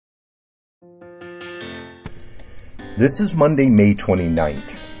This is Monday, May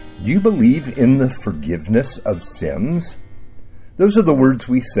 29th. Do you believe in the forgiveness of sins? Those are the words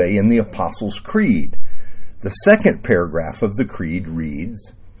we say in the Apostles' Creed. The second paragraph of the Creed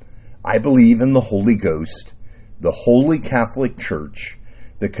reads, I believe in the Holy Ghost, the Holy Catholic Church,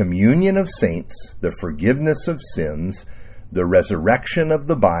 the communion of saints, the forgiveness of sins, the resurrection of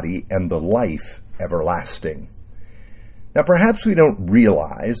the body, and the life everlasting. Now, perhaps we don't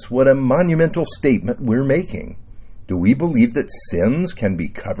realize what a monumental statement we're making. Do we believe that sins can be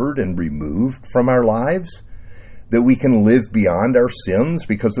covered and removed from our lives? That we can live beyond our sins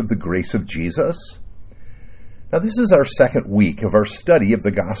because of the grace of Jesus? Now, this is our second week of our study of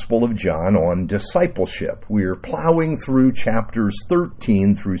the Gospel of John on discipleship. We're plowing through chapters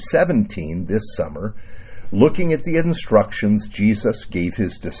 13 through 17 this summer, looking at the instructions Jesus gave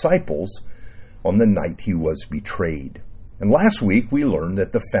his disciples on the night he was betrayed. And last week we learned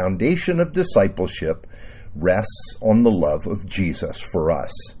that the foundation of discipleship rests on the love of Jesus for us,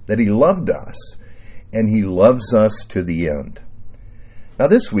 that he loved us, and he loves us to the end. Now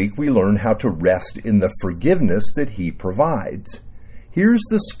this week we learn how to rest in the forgiveness that he provides. Here's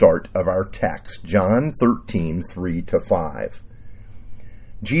the start of our text, John 13, 3-5.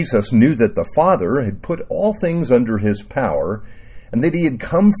 Jesus knew that the Father had put all things under his power, and that he had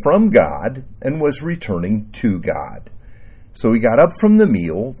come from God and was returning to God. So he got up from the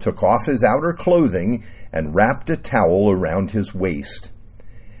meal, took off his outer clothing, and wrapped a towel around his waist.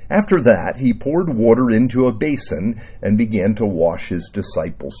 After that, he poured water into a basin and began to wash his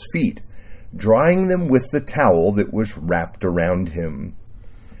disciples' feet, drying them with the towel that was wrapped around him.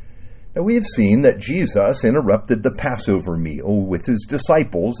 Now, we have seen that Jesus interrupted the Passover meal with his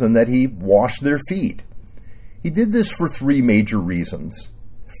disciples and that he washed their feet. He did this for three major reasons.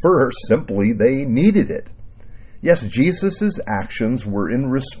 First, simply, they needed it. Yes, Jesus' actions were in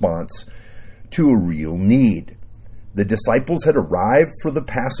response to a real need. The disciples had arrived for the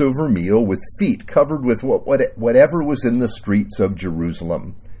Passover meal with feet covered with whatever was in the streets of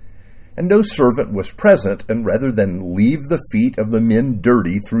Jerusalem. And no servant was present, and rather than leave the feet of the men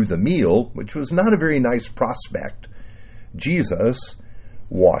dirty through the meal, which was not a very nice prospect, Jesus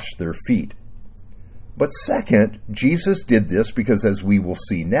washed their feet. But second, Jesus did this because, as we will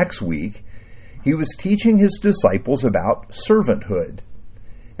see next week, he was teaching his disciples about servanthood.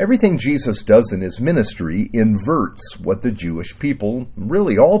 Everything Jesus does in his ministry inverts what the Jewish people,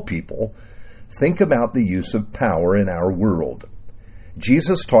 really all people, think about the use of power in our world.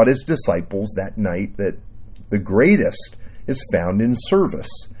 Jesus taught his disciples that night that the greatest is found in service,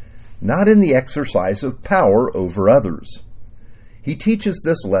 not in the exercise of power over others. He teaches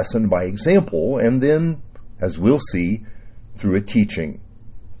this lesson by example and then, as we'll see, through a teaching.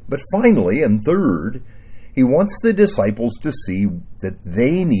 But finally, and third, he wants the disciples to see that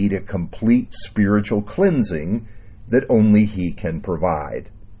they need a complete spiritual cleansing that only he can provide.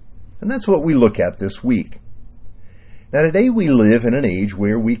 And that's what we look at this week. Now, today we live in an age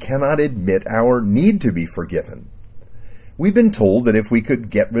where we cannot admit our need to be forgiven. We've been told that if we could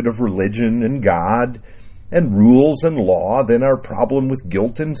get rid of religion and God and rules and law, then our problem with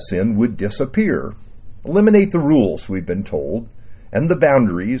guilt and sin would disappear. Eliminate the rules, we've been told, and the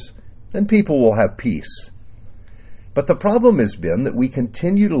boundaries, and people will have peace. But the problem has been that we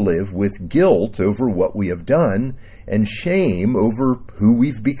continue to live with guilt over what we have done and shame over who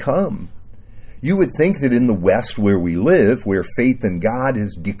we've become. You would think that in the West where we live, where faith in God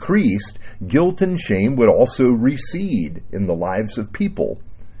has decreased, guilt and shame would also recede in the lives of people.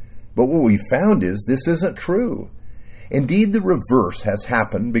 But what we found is this isn't true. Indeed, the reverse has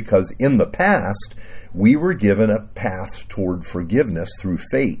happened because in the past, we were given a path toward forgiveness through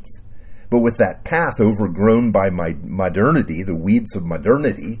faith. But with that path overgrown by modernity, the weeds of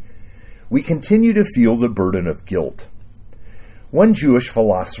modernity, we continue to feel the burden of guilt. One Jewish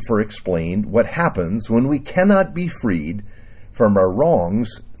philosopher explained what happens when we cannot be freed from our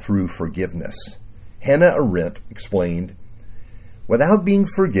wrongs through forgiveness. Hannah Arendt explained, without being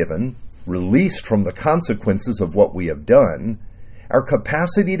forgiven, released from the consequences of what we have done, our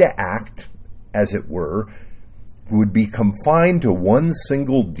capacity to act, as it were, would be confined to one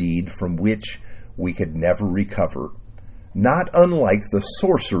single deed from which we could never recover, not unlike the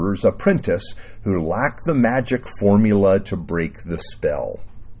sorcerer's apprentice who lacked the magic formula to break the spell.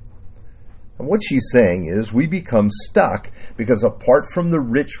 And what she's saying is we become stuck because apart from the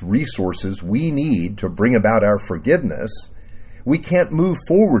rich resources we need to bring about our forgiveness, we can't move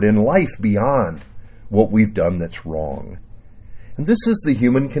forward in life beyond what we've done that's wrong. And this is the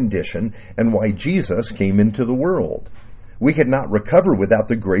human condition and why Jesus came into the world. We could not recover without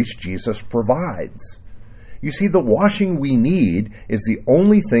the grace Jesus provides. You see, the washing we need is the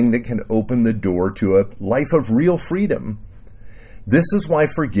only thing that can open the door to a life of real freedom. This is why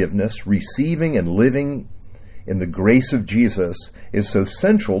forgiveness, receiving and living in the grace of Jesus, is so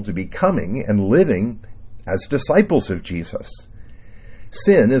central to becoming and living as disciples of Jesus.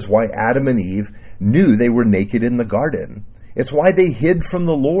 Sin is why Adam and Eve knew they were naked in the garden. It's why they hid from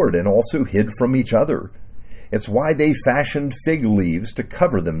the Lord and also hid from each other. It's why they fashioned fig leaves to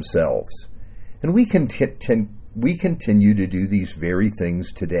cover themselves. And we continue to do these very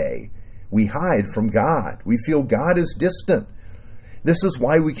things today. We hide from God. We feel God is distant. This is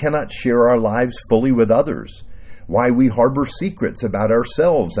why we cannot share our lives fully with others, why we harbor secrets about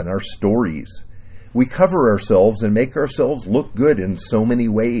ourselves and our stories. We cover ourselves and make ourselves look good in so many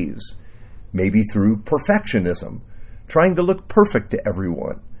ways, maybe through perfectionism, trying to look perfect to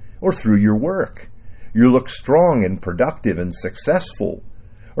everyone, or through your work. You look strong and productive and successful,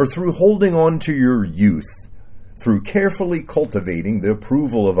 or through holding on to your youth, through carefully cultivating the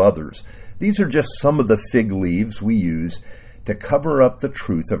approval of others. These are just some of the fig leaves we use to cover up the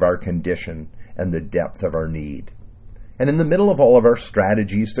truth of our condition and the depth of our need. And in the middle of all of our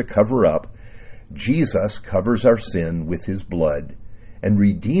strategies to cover up, Jesus covers our sin with his blood and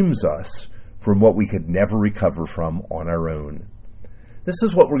redeems us from what we could never recover from on our own. This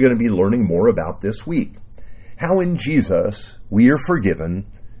is what we're going to be learning more about this week. How in Jesus we are forgiven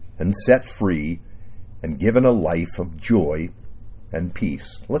and set free and given a life of joy and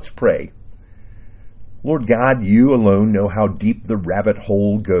peace. Let's pray. Lord God, you alone know how deep the rabbit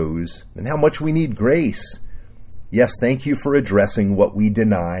hole goes and how much we need grace. Yes, thank you for addressing what we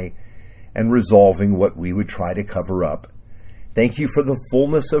deny and resolving what we would try to cover up. Thank you for the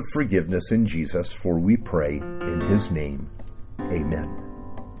fullness of forgiveness in Jesus, for we pray in his name. Amen.